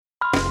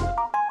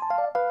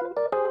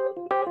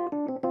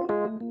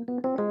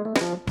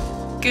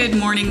Good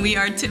morning. We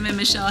are Tim and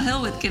Michelle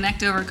Hill with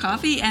Connect Over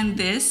Coffee, and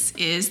this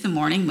is the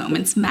Morning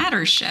Moments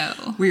Matter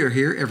show. We are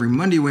here every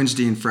Monday,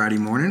 Wednesday, and Friday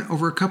morning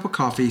over a cup of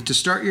coffee to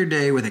start your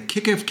day with a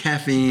kick of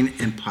caffeine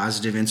and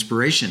positive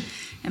inspiration.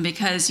 And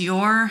because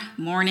your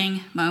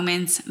morning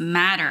moments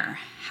matter,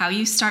 how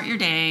you start your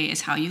day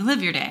is how you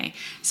live your day.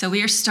 So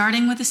we are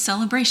starting with a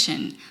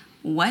celebration.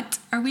 What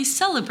are we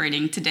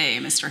celebrating today,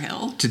 Mr.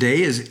 Hill?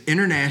 Today is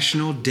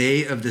International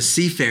Day of the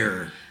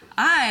Seafarer.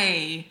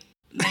 Aye,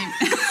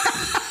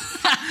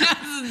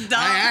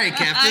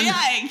 Captain.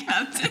 Aye,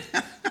 Captain.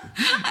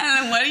 I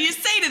don't know. What do you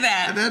say to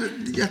that?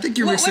 I think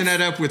you're mixing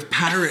that up with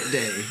Pirate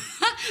Day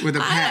with a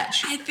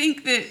patch. I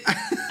think that...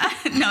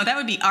 no, that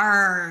would be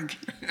ARG.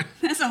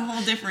 That's a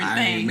whole different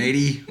thing. Aye,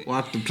 matey,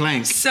 walk the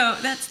plank. So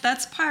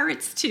that's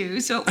pirates too.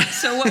 So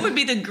what would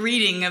be the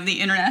greeting of the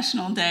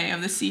International Day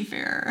of the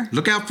Seafarer?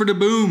 Look out for the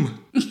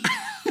boom.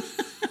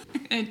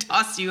 It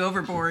tossed you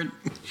overboard.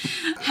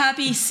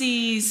 Happy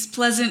seas,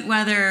 pleasant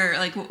weather.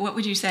 Like, what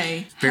would you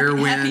say? Fair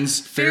winds,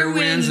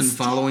 and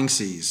following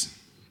seas.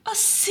 Oh,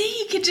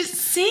 see, you could just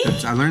see.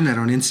 I learned that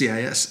on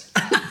NCIS.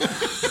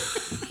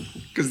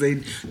 Because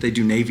they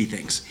do Navy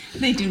things.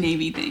 They do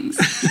Navy things.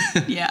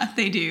 Yeah,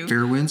 they do.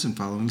 Fair winds and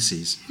following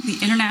seas. The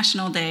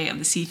International Day of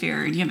the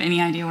Seafarer. Do you have any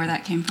idea where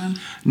that came from?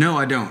 No,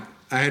 I don't.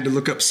 I had to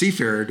look up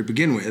seafarer to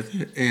begin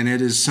with, and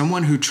it is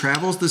someone who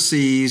travels the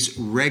seas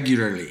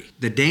regularly.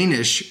 The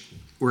Danish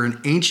were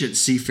an ancient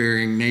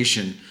seafaring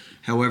nation.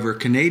 However,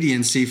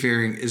 Canadian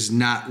seafaring is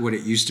not what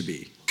it used to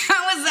be.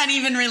 How is that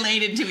even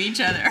related to each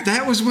other?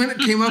 That was when it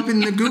came up in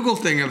the Google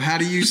thing of how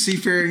to use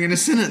seafaring in a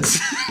sentence.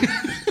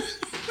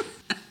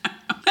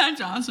 That's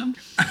awesome.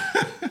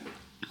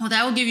 Well,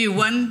 that will give you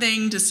one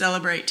thing to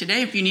celebrate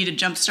today. If you need a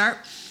jump start,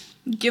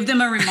 give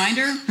them a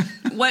reminder.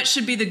 What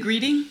should be the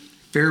greeting?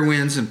 Fair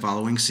winds and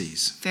following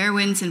seas. Fair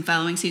winds and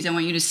following seas. I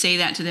want you to say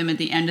that to them at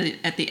the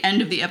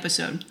end of the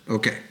episode.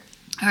 Okay.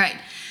 All right.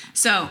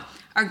 So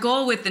our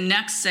goal with the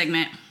next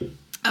segment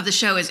of the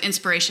show is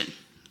inspiration.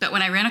 But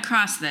when I ran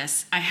across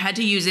this, I had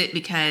to use it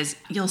because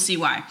you'll see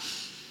why.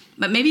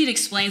 But maybe it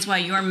explains why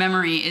your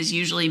memory is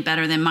usually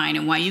better than mine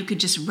and why you could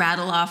just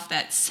rattle off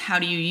that's how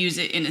do you use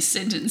it in a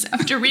sentence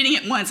after reading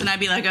it once and I'd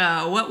be like,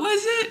 what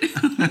was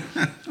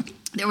it?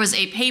 There was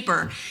a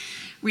paper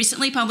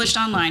recently published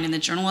online in the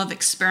Journal of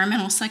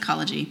Experimental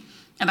Psychology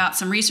about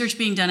some research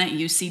being done at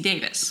UC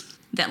Davis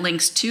that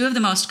links two of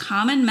the most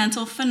common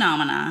mental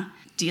phenomena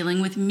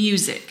dealing with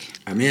music.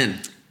 I'm in.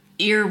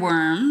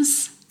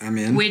 Earworms. I'm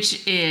in.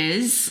 Which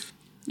is,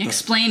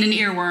 explain an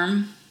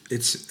earworm.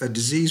 It's a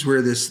disease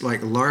where this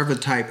like larva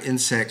type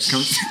insect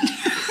comes.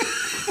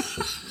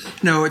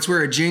 No, it's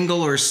where a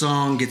jingle or a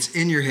song gets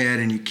in your head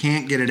and you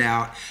can't get it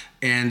out.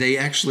 And they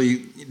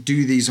actually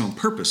do these on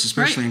purpose,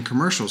 especially in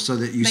commercials, so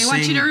that they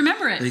want you to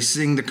remember it. They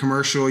sing the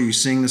commercial, you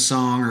sing the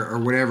song or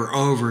whatever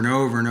over and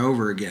over and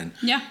over again.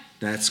 Yeah.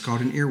 That's called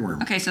an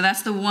earworm. Okay, so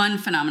that's the one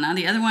phenomenon.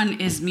 The other one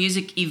is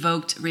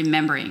music-evoked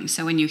remembering.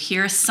 So when you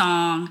hear a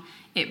song,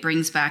 it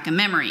brings back a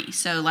memory.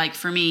 So like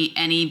for me,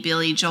 any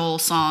Billy Joel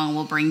song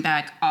will bring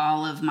back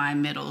all of my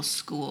middle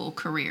school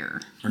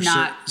career. Or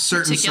not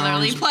certain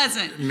particularly songs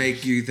pleasant.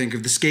 Make you think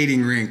of the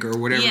skating rink or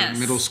whatever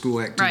middle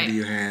school activity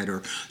you had,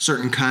 or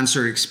certain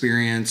concert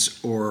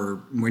experience,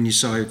 or when you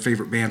saw your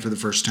favorite band for the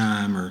first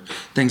time, or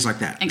things like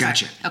that.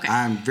 Exactly. Gotcha. Okay.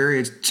 I'm very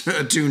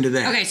attuned to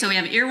that. Okay, so we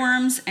have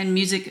earworms and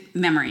music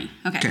memory.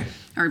 Okay.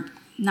 Or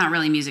not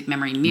really music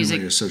memory,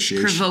 music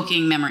association.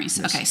 Provoking memories.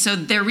 Yes. Okay, so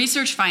their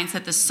research finds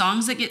that the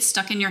songs that get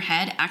stuck in your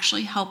head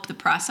actually help the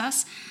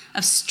process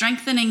of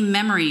strengthening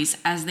memories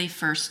as they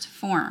first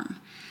form.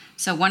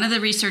 So one of the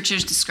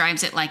researchers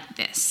describes it like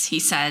this. He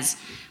says,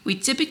 we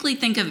typically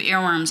think of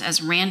earworms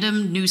as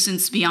random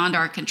nuisance beyond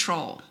our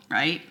control,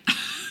 right?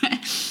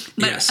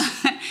 Yes.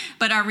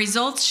 But our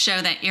results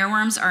show that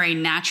earworms are a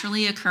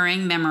naturally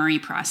occurring memory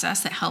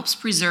process that helps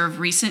preserve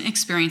recent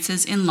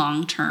experiences in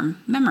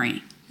long-term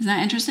memory. Isn't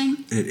that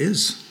interesting? It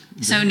is.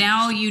 So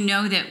now you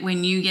know that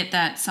when you get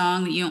that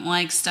song that you don't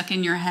like stuck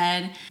in your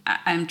head,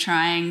 I'm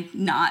trying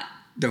not...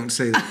 Don't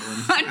say that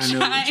one. I'm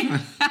trying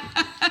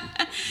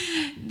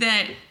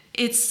that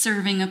it's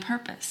serving a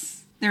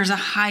purpose. There's a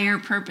higher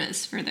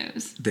purpose for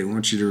those. They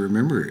want you to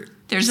remember it.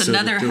 There's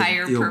another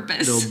higher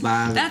purpose. They'll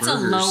buy the That's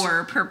burgers. A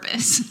lower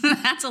purpose.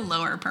 That's a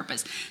lower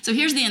purpose. So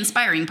here's the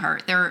inspiring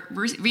part. Their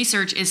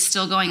research is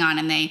still going on,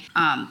 and they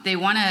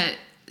want to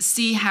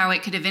see how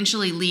it could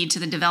eventually lead to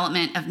the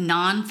development of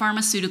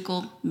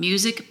non-pharmaceutical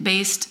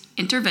music-based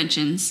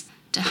interventions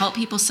to help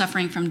people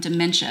suffering from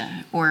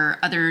dementia or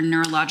other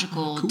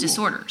neurological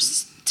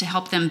disorders, to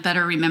help them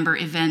better remember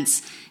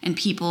events and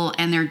people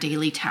and their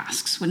daily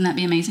tasks. Wouldn't that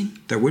be amazing?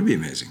 That would be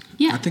amazing.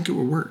 Yeah. I think it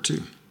would work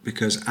too.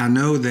 Because I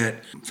know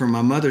that from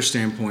my mother's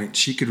standpoint,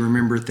 she could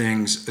remember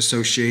things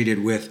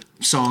associated with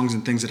songs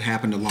and things that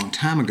happened a long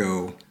time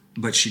ago,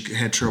 but she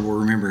had trouble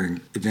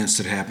remembering events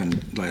that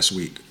happened last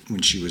week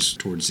when she was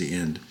towards the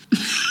end.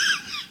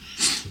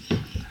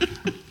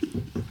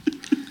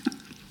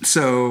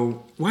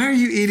 So, why are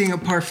you eating a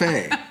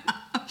parfait?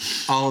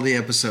 All the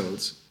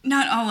episodes.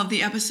 Not all of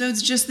the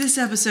episodes, just this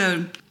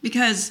episode.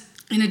 Because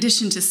In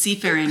addition to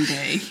Seafaring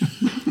Day,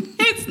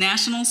 it's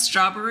National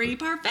Strawberry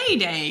Parfait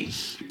Day.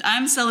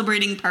 I'm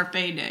celebrating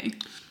Parfait Day.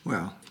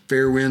 Well,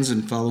 fair winds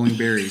and following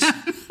berries. All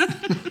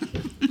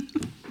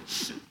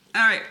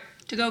right,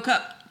 to-go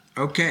cup.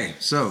 Okay,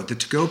 so the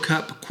to-go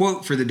cup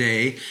quote for the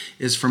day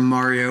is from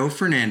Mario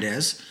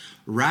Fernandez.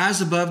 Rise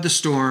above the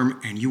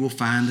storm and you will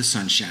find the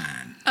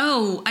sunshine.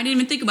 Oh, I didn't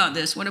even think about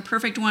this. What a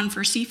perfect one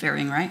for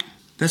seafaring, right?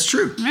 That's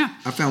true. Yeah.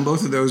 I found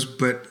both of those,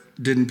 but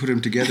didn't put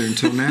them together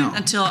until now.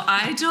 Until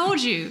I told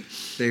you.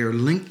 They are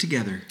linked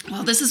together.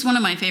 Well, this is one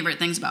of my favorite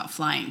things about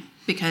flying,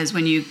 because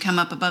when you come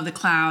up above the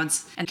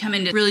clouds and come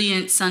into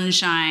brilliant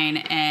sunshine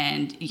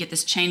and you get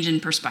this change in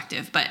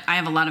perspective. But I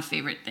have a lot of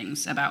favorite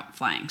things about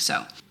flying.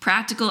 So,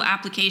 practical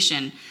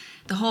application.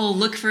 The whole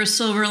look for a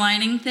silver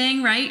lining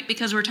thing, right?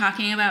 Because we're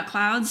talking about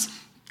clouds.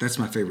 That's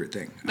my favorite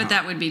thing. But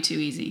that would be too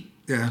easy.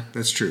 Yeah,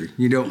 that's true.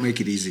 You don't make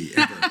it easy,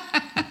 ever.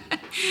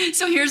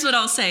 So here's what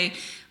I'll say.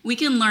 We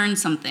can learn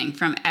something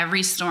from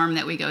every storm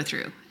that we go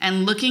through.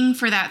 And looking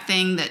for that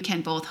thing that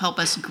can both help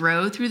us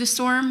grow through the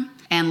storm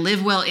and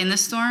live well in the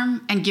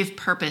storm and give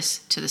purpose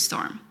to the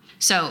storm.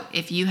 So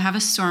if you have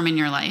a storm in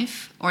your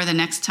life, or the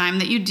next time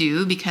that you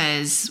do,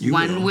 because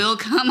one will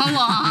come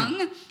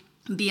along,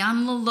 be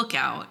on the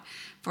lookout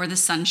for the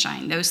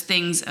sunshine, those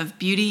things of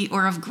beauty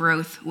or of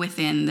growth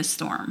within the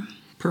storm.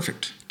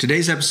 Perfect.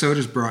 Today's episode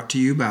is brought to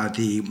you by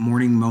the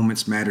Morning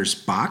Moments Matters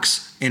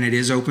box, and it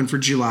is open for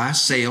July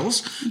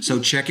sales. So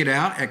check it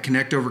out at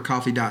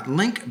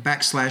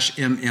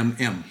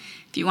connectovercoffee.link/MMM.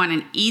 If you want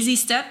an easy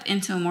step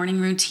into a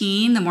morning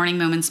routine, the Morning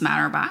Moments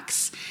Matter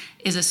box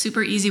is a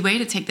super easy way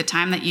to take the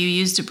time that you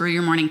use to brew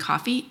your morning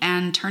coffee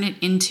and turn it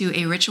into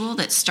a ritual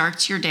that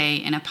starts your day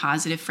in a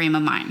positive frame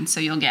of mind. So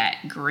you'll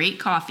get great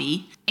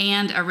coffee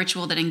and a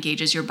ritual that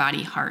engages your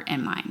body, heart,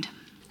 and mind.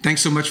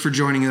 Thanks so much for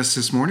joining us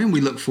this morning. We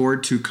look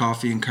forward to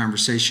coffee and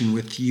conversation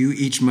with you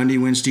each Monday,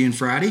 Wednesday, and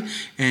Friday,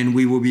 and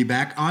we will be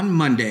back on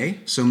Monday,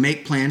 so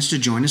make plans to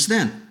join us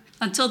then.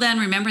 Until then,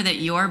 remember that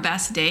your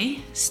best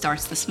day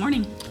starts this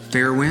morning.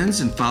 Fair winds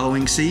and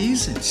following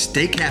seas, and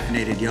stay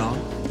caffeinated, y'all.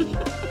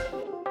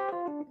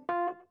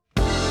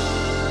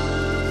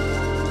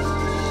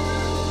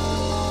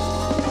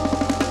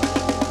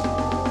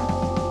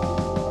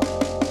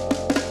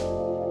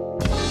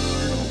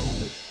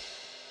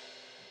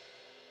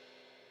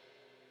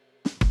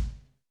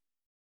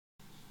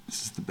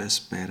 This is the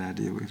best bad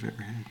idea we've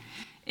ever had.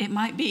 It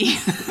might be.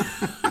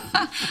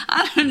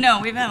 I don't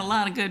know. We've had a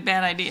lot of good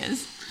bad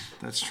ideas.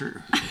 That's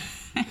true.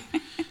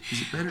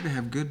 Is it better to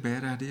have good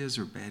bad ideas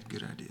or bad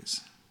good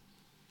ideas?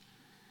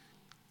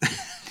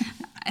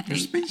 I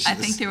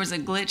think there was a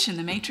glitch in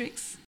the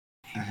Matrix.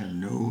 I have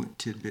no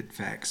tidbit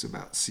facts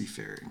about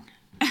seafaring.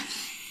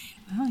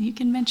 Well, you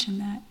can mention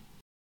that.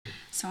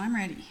 So I'm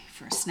ready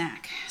for a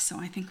snack.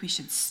 So I think we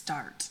should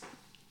start.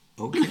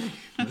 Okay,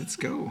 let's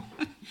go.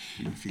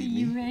 You feed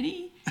me? Are you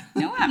ready?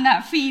 No, I'm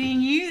not feeding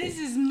you. This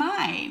is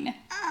mine.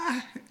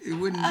 It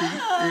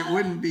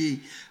wouldn't be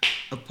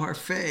a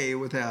parfait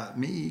without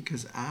me,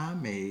 because I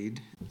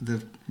made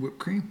the whipped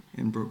cream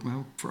and broke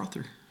my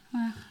frother.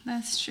 Well,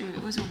 that's true.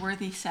 It was a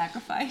worthy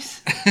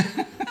sacrifice.